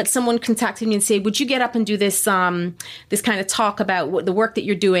 but someone contacted me and said, would you get up and do this this kind of talk about the work that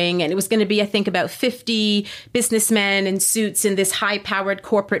you're doing? And it was going to be, I think, about 50 businessmen in suits in this high-powered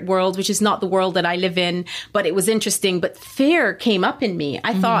corporate world, which is not the world that I live in, but it was interesting. But fear came up in me.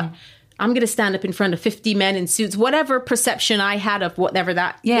 I thought, I'm going to stand up in front of 50 men in suits, whatever perception I had of whatever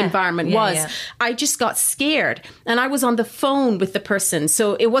that environment was. Yeah. I just got scared. And I was on the phone with the person.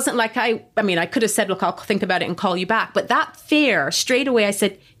 So it wasn't like I could have said, look, I'll think about it and call you back. But that fear, straight away, I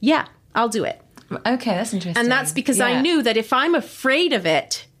said, yeah, I'll do it. Okay, that's interesting. And that's because I knew that if I'm afraid of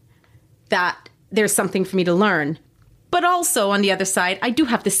it, that there's something for me to learn. But also, on the other side, I do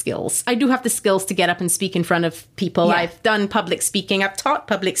have the skills. I do have the skills to get up and speak in front of people. Yeah. I've done public speaking. I've taught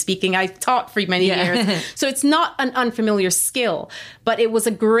public speaking. I've taught for many years. So it's not an unfamiliar skill. But it was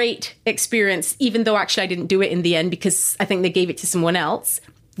a great experience, even though actually I didn't do it in the end because I think they gave it to someone else.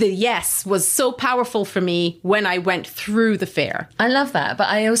 The yes was so powerful for me when I went through the fair. I love that. But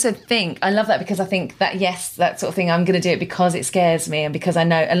I also think, I love that because I think that yes, that sort of thing, I'm going to do it because it scares me and because I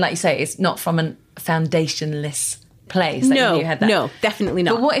know, and like you say, it's not from a foundationless place. No, you had that. No, definitely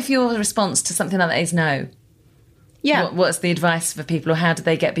not. But what if your response to something like that is no? Yeah. What's the advice for people, or how do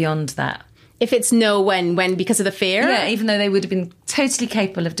they get beyond that? If it's no, when because of the fear? Yeah, even though they would have been totally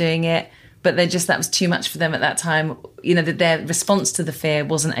capable of doing it, but that was too much for them at that time. You know, that their response to the fear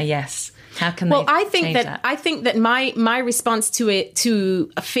wasn't a yes. How can they change that? I think that my response to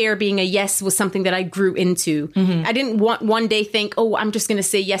a fear being a yes was something that I grew into. I didn't one day think, oh, I'm just going to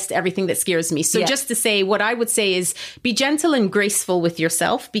say yes to everything that scares me. So just to say, what I would say is be gentle and graceful with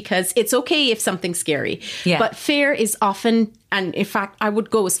yourself, because it's okay if something's scary. Yeah. But fear is often, and in fact, I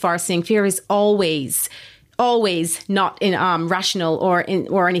would go as far as saying fear is always not rational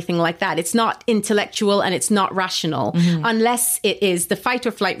or anything like that. It's not intellectual and it's not rational unless it is the fight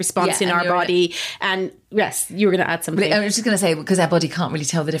or flight response in our body. And yes, you were going to add something. I was just going to say, because our body can't really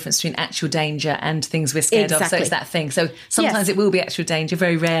tell the difference between actual danger and things we're scared of. So it's that thing. So sometimes it will be actual danger,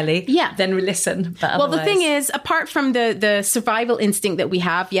 very rarely. Yeah. Then we listen. But well, the thing is, apart from the survival instinct that we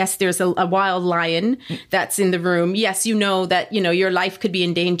have, yes, there's a wild lion that's in the room. Yes, you know that, your life could be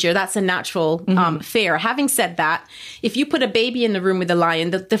in danger. That's a natural fear. Having said that, if you put a baby in the room with a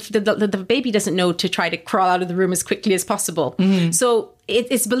lion, the baby doesn't know to try to crawl out of the room as quickly as possible. So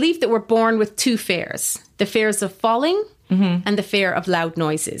it's believed that we're born with two fears: the fears of falling and the fear of loud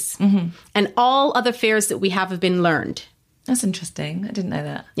noises. And all other fears that we have been learned. That's interesting. I didn't know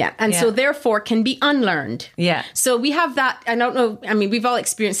that. Yeah. And so therefore can be unlearned. Yeah. So we have that. I don't know. I mean, we've all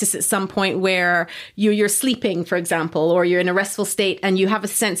experienced this at some point where you're sleeping, for example, or you're in a restful state and you have a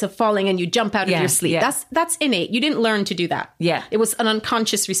sense of falling and you jump out of your sleep. Yeah. That's innate. You didn't learn to do that. Yeah. It was an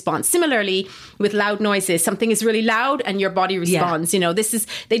unconscious response. Similarly, with loud noises, something is really loud and your body responds. You know,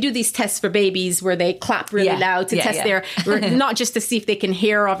 they do these tests for babies where they clap really loud to test their, not just to see if they can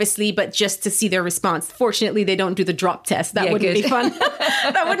hear, obviously, but just to see their response. Fortunately, they don't do the drop test. That wouldn't be fun.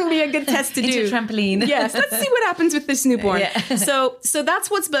 That wouldn't be a good test to do. Into a trampoline. Yes, let's see what happens with this newborn. Yeah. So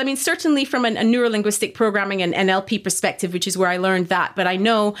that's I mean, certainly from a neurolinguistic programming and NLP perspective, which is where I learned that. But I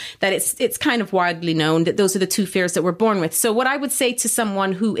know that it's kind of widely known that those are the two fears that we're born with. So what I would say to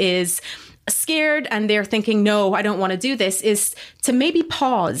someone who is scared and they're thinking, no, I don't want to do this, is to maybe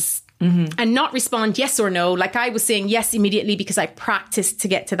pause. And not respond yes or no. Like I was saying yes immediately because I practiced to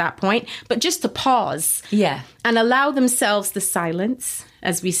get to that point, but just to pause. Yeah. And allow themselves the silence,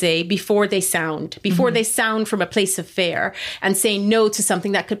 as we say, before they sound from a place of fear and say no to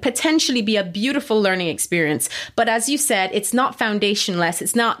something that could potentially be a beautiful learning experience. But as you said, it's not foundationless.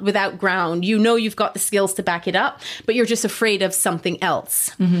 It's not without ground. You know, you've got the skills to back it up, but you're just afraid of something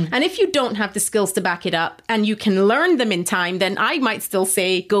else. And if you don't have the skills to back it up and you can learn them in time, then I might still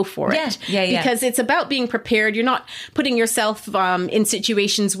say go for it. Yeah. Because it's about being prepared. You're not putting yourself in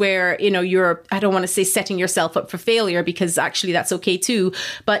situations where, you know, I don't want to say setting yourself up for failure, because actually that's okay too.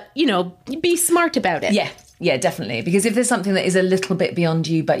 But, you know, be smart about it. Yeah, definitely. Because if there's something that is a little bit beyond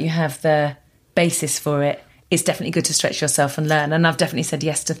you, but you have the basis for it, it's definitely good to stretch yourself and learn. And I've definitely said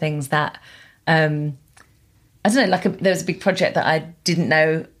yes to things that, I don't know, like there was a big project that I didn't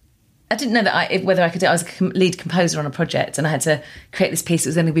know that whether I could do it. I was a lead composer on a project and I had to create this piece that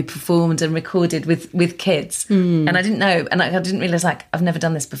was going to be performed and recorded with kids. And I didn't know, and I didn't realise, like, I've never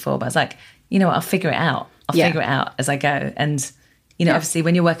done this before, but I was like, you know what, I'll figure it out. I'll figure it out as I go. And, you know, obviously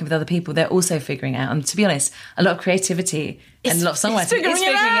when you're working with other people, they're also figuring it out. And to be honest, a lot of creativity and a lot of songwriting is figuring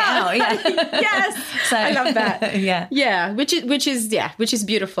it out. Yeah. Yes. So, I love that. Yeah. Which is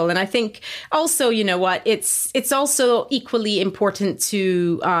beautiful. And I think also, you know what, it's also equally important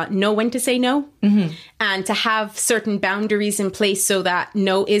to know when to say no and to have certain boundaries in place so that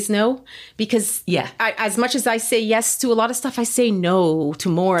no is no. Because as much as I say yes to a lot of stuff, I say no to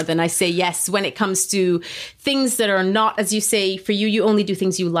more than I say yes when it comes to things that are not, as you say, for you, you only do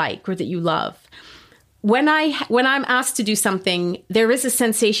things you like or that you love. When I'm asked to do something, there is a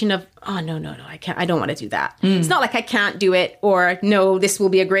sensation of, oh, no, I can't, I don't want to do that. It's not like I can't do it or no, this will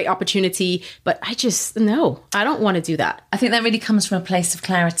be a great opportunity, but I don't want to do that. I think that really comes from a place of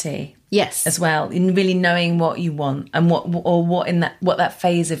clarity. Yes. As well, in really knowing what you want and what that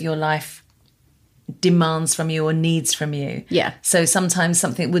phase of your life demands from you or needs from you. Yeah. So sometimes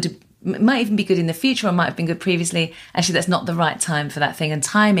something might even be good in the future or might have been good previously. Actually, that's not the right time for that thing. And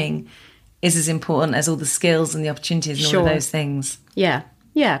timing is as important as all the skills and the opportunities and all of those things. Yeah.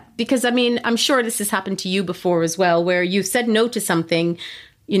 Yeah. Because, I mean, I'm sure this has happened to you before as well, where you've said no to something,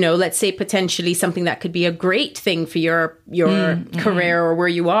 you know, let's say potentially something that could be a great thing for your career or where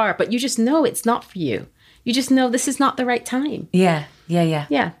you are, but you just know it's not for you. You just know this is not the right time. Yeah.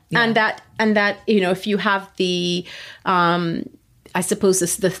 And that, you know, if you have the, I suppose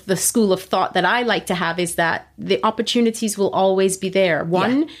the school of thought that I like to have is that the opportunities will always be there.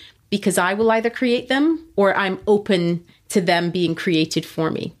 One, because I will either create them or I'm open to them being created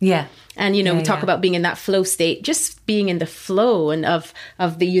for me. Yeah. And, you know, we talk about being in that flow state, just being in the flow and of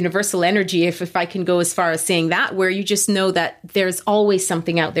the universal energy, if I can go as far as saying that, where you just know that there's always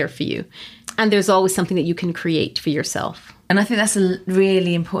something out there for you. And there's always something that you can create for yourself. And I think that's a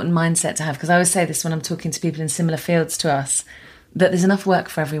really important mindset to have, because I always say this when I'm talking to people in similar fields to us, that there's enough work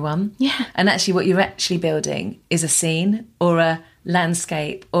for everyone. Yeah. And actually what you're actually building is a scene or a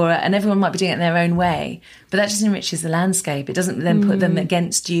landscape and everyone might be doing it in their own way, but that just enriches the landscape. It doesn't then put them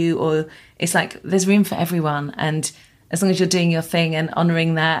against you, or it's like there's room for everyone. And as long as you're doing your thing and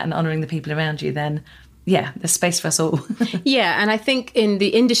honouring that and honouring the people around you, then there's space for us all. Yeah, and I think in the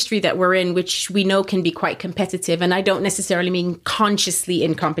industry that we're in, which we know can be quite competitive, and I don't necessarily mean consciously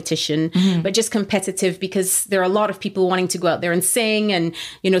in competition, but just competitive because there are a lot of people wanting to go out there and sing and,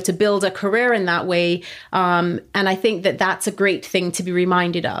 you know, to build a career in that way. And I think that that's a great thing to be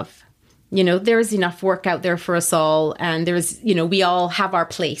reminded of. You know, there's enough work out there for us all, and there's, you know, we all have our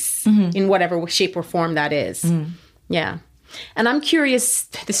place in whatever shape or form that is. Yeah. And I'm curious,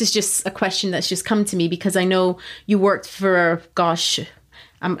 this is just a question that's just come to me because I know you worked for,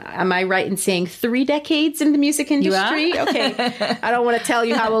 am I right in saying 3 decades in the music industry? You are? Okay. I don't want to tell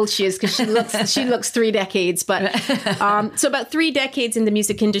you how old she is because she looks 3 decades. But so about 3 decades in the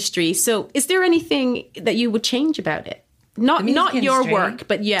music industry. So is there anything that you would change about it? Not your work,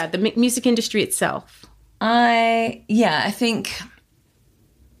 but the music industry itself. I think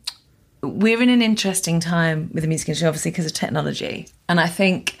we're in an interesting time with the music industry, obviously because of technology. And I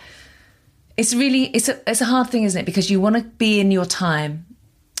think it's a hard thing, isn't it? Because you want to be in your time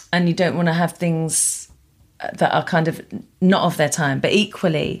and you don't want to have things that are kind of not of their time. But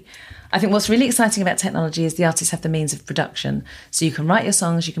equally, I think what's really exciting about technology is the artists have the means of production. So you can write your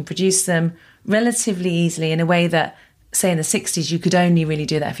songs, you can produce them relatively easily in a way that, say, in the 60s, you could only really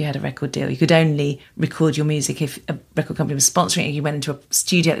do that if you had a record deal. You could only record your music if a record company was sponsoring it. You went into a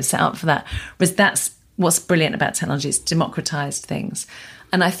studio that was set up for that. Whereas that's what's brilliant about technology. It's democratized things.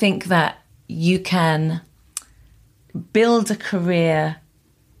 And I think that you can build a career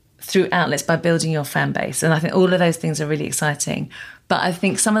through outlets by building your fan base. And I think all of those things are really exciting. But I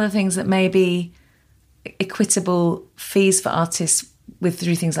think some of the things that may be equitable fees for artists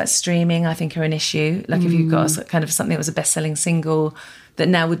through things like streaming, I think are an issue. Like if you've got kind of something that was a best-selling single that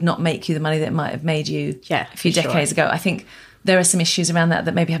now would not make you the money that it might have made you a few decades ago. I think there are some issues around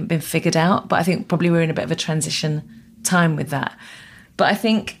that maybe haven't been figured out, but I think probably we're in a bit of a transition time with that. But I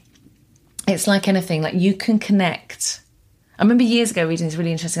think it's like anything, like you can connect. I remember years ago reading this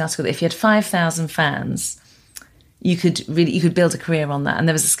really interesting article that if you had 5,000 fans, you could build a career on that. And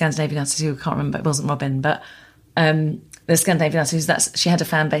there was a Scandinavian artist who I can't remember, it wasn't Robin, but the Scandinavian artist, she had a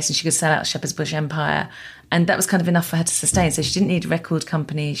fan base and she could sell out Shepherd's Bush Empire, and that was kind of enough for her to sustain. So she didn't need a record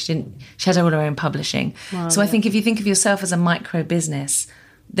company. She had all her own publishing. Wow, so I think if you think of yourself as a micro business,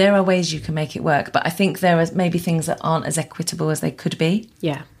 there are ways you can make it work. But I think there are maybe things that aren't as equitable as they could be.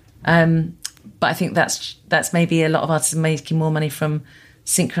 Yeah. But I think that's maybe a lot of artists making more money from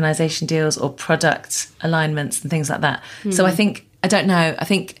synchronization deals or product alignments and things like that. So I don't know. I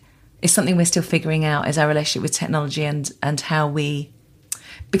think it's something we're still figuring out, is our relationship with technology and how we...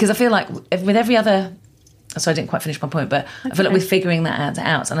 Because I feel like with every other... So I didn't quite finish my point, but I feel like we're figuring that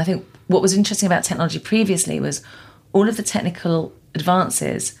out. And I think what was interesting about technology previously was all of the technical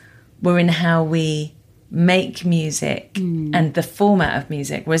advances were in how we make music and the format of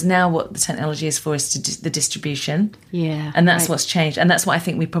music, whereas now what the technology is for is the distribution. Yeah. And that's what's changed. And that's what I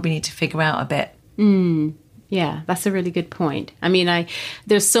think we probably need to figure out a bit. Yeah, that's a really good point. I mean,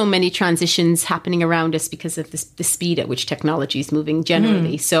 there's so many transitions happening around us because of the speed at which technology is moving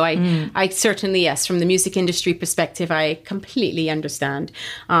generally. So I certainly, yes, from the music industry perspective, I completely understand.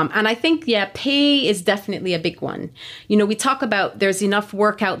 And I think, pay is definitely a big one. You know, we talk about there's enough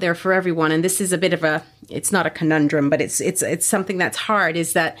work out there for everyone. And this is a bit of it's not a conundrum, but it's something that's hard,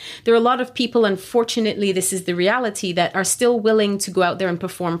 is that there are a lot of people, unfortunately, this is the reality, that are still willing to go out there and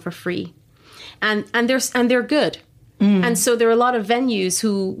perform for free. And they're good. And so there are a lot of venues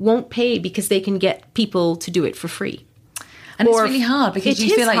who won't pay because they can get people to do it for free. And it's really hard because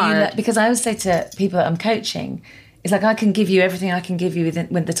you feel like because I always say to people that I'm coaching, it's like I can give you everything I can give you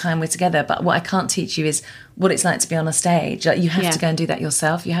with the time we're together, but what I can't teach you is what it's like to be on a stage. Like you have to go and do that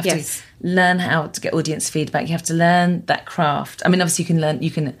yourself. You have to learn how to get audience feedback. You have to learn that craft. I mean, obviously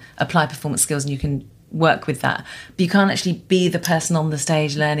you can apply performance skills and you can work with that, but you can't actually be the person on the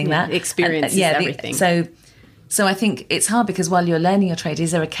stage learning that. Experience everything. So I think it's hard because while you're learning your trade,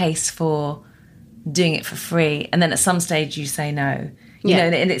 is there a case for doing it for free? And then at some stage you say no. You know,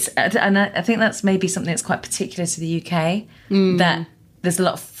 and I think that's maybe something that's quite particular to the UK, that there's a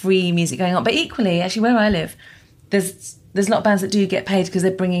lot of free music going on. But equally, actually, where I live, there's a lot of bands that do get paid because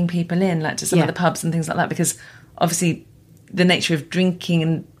they're bringing people in, like to some of the pubs and things like that, because obviously the nature of drinking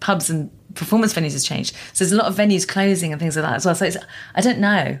and pubs and performance venues has changed. So there's a lot of venues closing and things like that as well. So I don't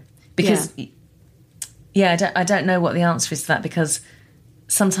know, because I don't know what the answer is to that, because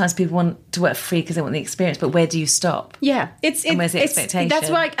sometimes people want to work for free because they want the experience, but where do you stop? Yeah, and where's the expectation?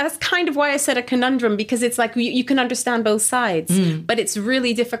 That's kind of why I said a conundrum, because it's like you can understand both sides, but it's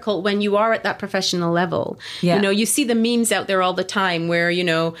really difficult when you are at that professional level. Yeah. You know, you see the memes out there all the time where, you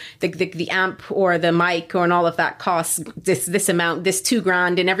know, the amp or the mic and all of that costs this amount, this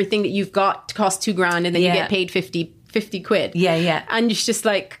 $2,000, and everything that you've got costs $2,000, and then you get paid 50 quid. Yeah. And it's just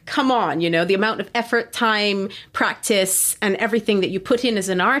like, come on, you know, the amount of effort, time, practice, and everything that you put in as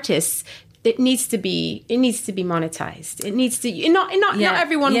an artist, it needs to be monetized. It needs to, not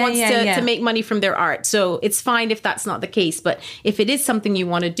everyone wants to make money from their art. So it's fine if that's not the case. But if it is something you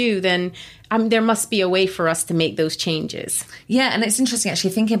want to do, then there must be a way for us to make those changes. Yeah. And it's interesting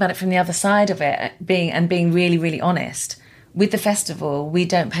actually thinking about it from the other side of it, being really, really honest. With the festival, we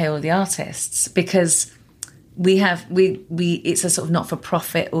don't pay all the artists because it's a sort of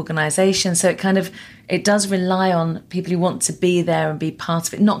not-for-profit organisation, so it does rely on people who want to be there and be part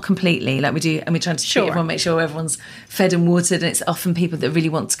of it, not completely like we do, and we're trying to treat everyone, make sure everyone's fed and watered, and it's often people that really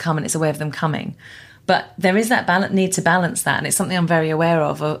want to come, and it's a way of them coming. But there is that need to balance that, and it's something I'm very aware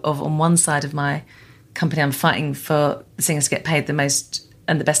of on one side of my company. I'm fighting for the singers to get paid the most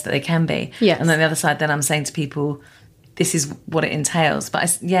and the best that they can be, and on the other side then I'm saying to people, this is what it entails. But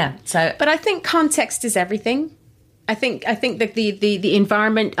I think context is everything. I think that the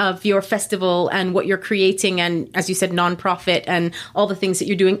environment of your festival and what you're creating, and as you said, nonprofit and all the things that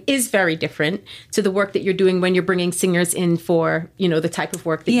you're doing is very different to the work that you're doing when you're bringing singers in for, the type of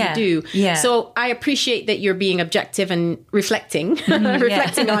work that you do. Yeah. So I appreciate that you're being objective and reflecting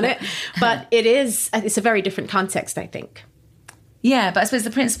on it, but it's a very different context, I think. Yeah, but I suppose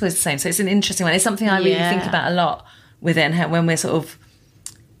the principle is the same. So it's an interesting one. It's something I really think about a lot with it, and how, when we're sort of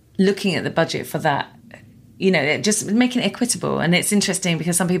looking at the budget for that, just making it equitable. And it's interesting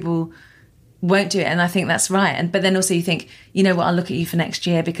because some people won't do it, and I think that's right. But then also you think, I'll look at you for next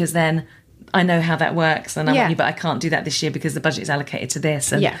year because then I know how that works, and I want you, but I can't do that this year because the budget is allocated to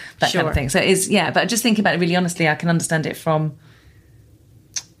this and that kind of thing. So but just thinking about it really honestly, I can understand it from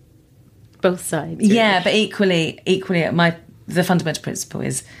both sides. Really. Yeah, but equally, the fundamental principle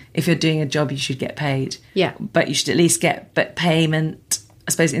is if you're doing a job, you should get paid. Yeah, but you should at least get payment.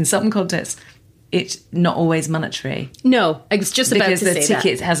 I suppose in some contexts, it's not always monetary. No, I was just about to say that. Because the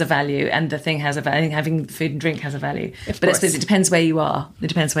ticket has a value and the thing has a value. Having food and drink has a value. But I suppose it depends where you are. It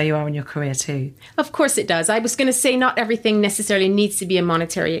depends where you are in your career too. Of course it does. I was going to say not everything necessarily needs to be a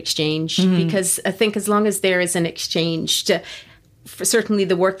monetary exchange, because I think as long as there is an exchange for certainly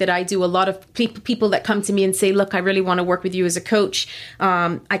the work that I do, a lot of people that come to me and say, look, I really want to work with you as a coach.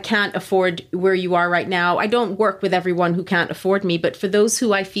 I can't afford where you are right now. I don't work with everyone who can't afford me, but for those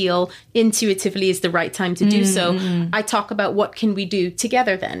who I feel intuitively is the right time to do so, I talk about what can we do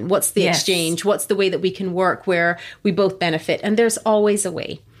together then? What's the exchange? What's the way that we can work where we both benefit? And there's always a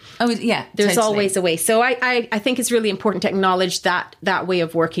way. Oh, yeah. There's always a way. So I think it's really important to acknowledge that way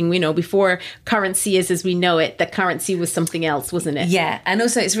of working. Before currency is as we know it, that currency was something else, wasn't it? Yeah. And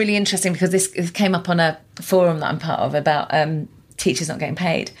also it's really interesting because this came up on a forum that I'm part of about teachers not getting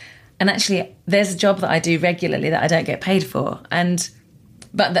paid. And actually, there's a job that I do regularly that I don't get paid for.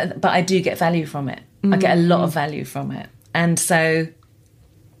 But I do get value from it. I get a lot of value from it. And so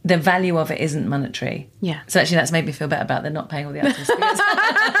the value of it isn't monetary. Yeah. So actually that's made me feel better about the not paying all the actors.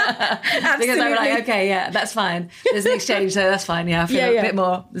 Because I'm like, okay, yeah, that's fine. There's an exchange, so that's fine. Yeah, I feel a bit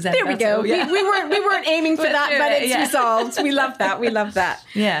more zen. There we go. We weren't aiming for that, but it's resolved. We love that.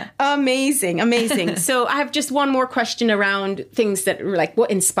 Yeah. Amazing. So I have just one more question around things that like what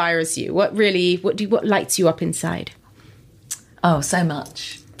inspires you? What lights you up inside? Oh, so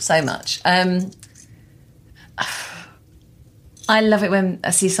much. I love it when I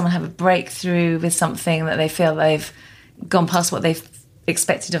see someone have a breakthrough with something that they feel they've gone past what they've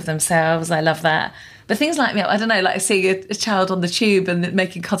expected of themselves. I love that. But things light me up. I don't know, like seeing a child on the tube and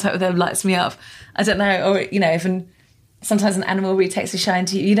making contact with them lights me up. I don't know. Or, even sometimes an animal really takes a shine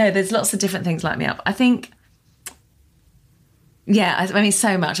to you. There's lots of different things light me up. I think,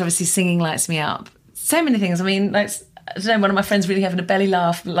 so much. Obviously, singing lights me up. So many things. I don't know, one of my friends really having a belly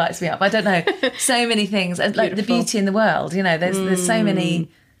laugh lights me up. I don't know. So many things. Like the beauty in the world, there's so many,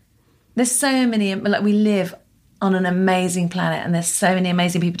 like we live on an amazing planet and there's so many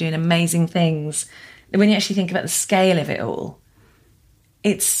amazing people doing amazing things. When you actually think about the scale of it all,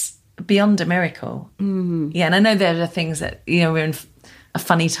 it's beyond a miracle. Yeah, and I know there are things that, we're in a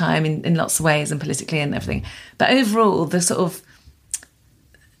funny time in lots of ways and politically and everything. But overall, the sort of,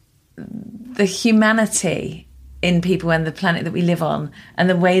 the humanity in people and the planet that we live on and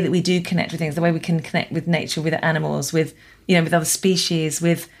the way that we do connect with things, the way we can connect with nature, with animals, with, with other species,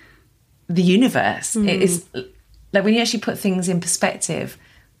 with the universe. It is like when you actually put things in perspective,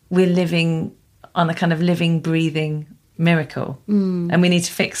 we're living on a kind of living, breathing miracle. And we need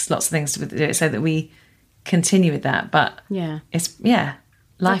to fix lots of things to do it so that we continue with that. But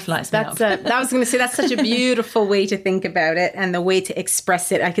life lights me up. I was going to say, that's such a beautiful way to think about it and the way to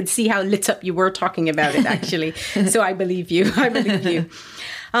express it. I could see how lit up you were talking about it, actually. So I believe you.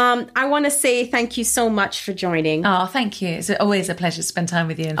 I want to say thank you so much for joining. Oh, thank you. It's always a pleasure to spend time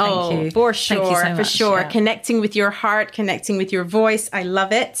with you. And thank you. For sure. Thank you so much. For sure. Yeah. Connecting with your heart, connecting with your voice. I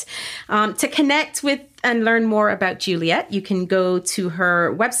love it. To connect with and learn more about Juliet, you can go to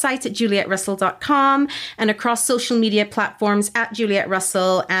her website at julietrussell.com and across social media platforms at Juliet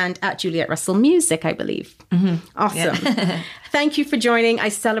Russell and at Juliet Russell Music, I believe. Mm-hmm. Awesome. Yeah. Thank you for joining. I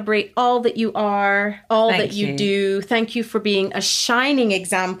celebrate all that you are, all that you do. Thank you for being a shining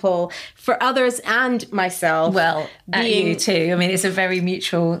example for others and myself. Well, you too. I mean, it's a very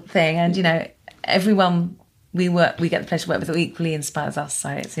mutual thing. And, you know, everyone we get the pleasure to work with who equally inspires us. So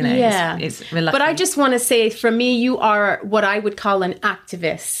it's, you know, we're lucky. But I just want to say, for me, you are what I would call an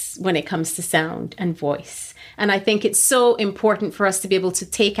activist when it comes to sound and voice. And I think it's so important for us to be able to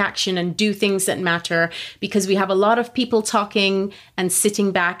take action and do things that matter, because we have a lot of people talking and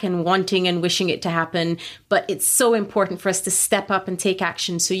sitting back and wanting and wishing it to happen. But it's so important for us to step up and take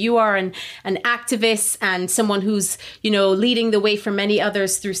action. So you are an activist and someone who's, you know, leading the way for many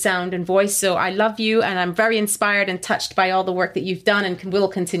others through sound and voice. So I love you, and I'm very inspired and touched by all the work that you've done and will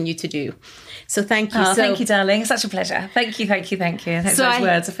continue to do. So thank you. Thank you, darling. Such a pleasure. Thank you. Thanks for those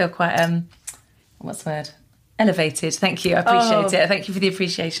words. I feel quite, what's the word? Elevated. Thank you. I appreciate it. Thank you for the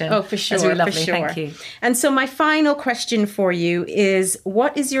appreciation. Oh, for sure. That's really lovely. For sure. Thank you. And so my final question for you is,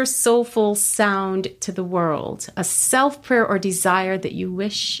 what is your soulful sound to the world? A self-prayer or desire that you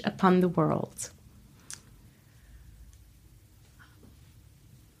wish upon the world?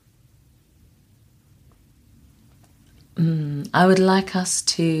 I would like us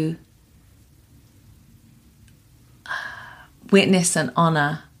to witness and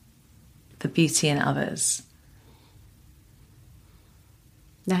honour the beauty in others.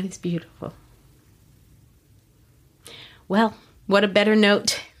 That is beautiful. Well, what a better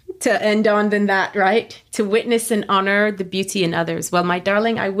note to end on than that, right? To witness and honor the beauty in others. Well, my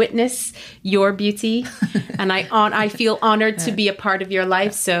darling, I witness your beauty and I feel honored to be a part of your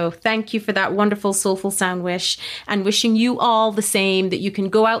life. So thank you for that wonderful soulful sound wish, and wishing you all the same, that you can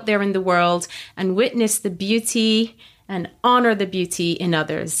go out there in the world and witness the beauty and honor the beauty in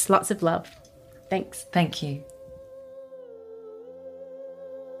others. Lots of love. Thanks. Thank you.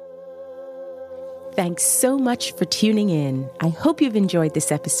 Thanks so much for tuning in. I hope you've enjoyed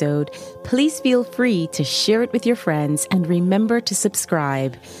this episode. Please feel free to share it with your friends, and remember to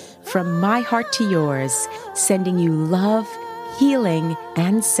subscribe. From my heart to yours, sending you love, healing,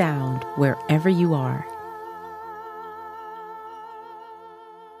 and sound wherever you are.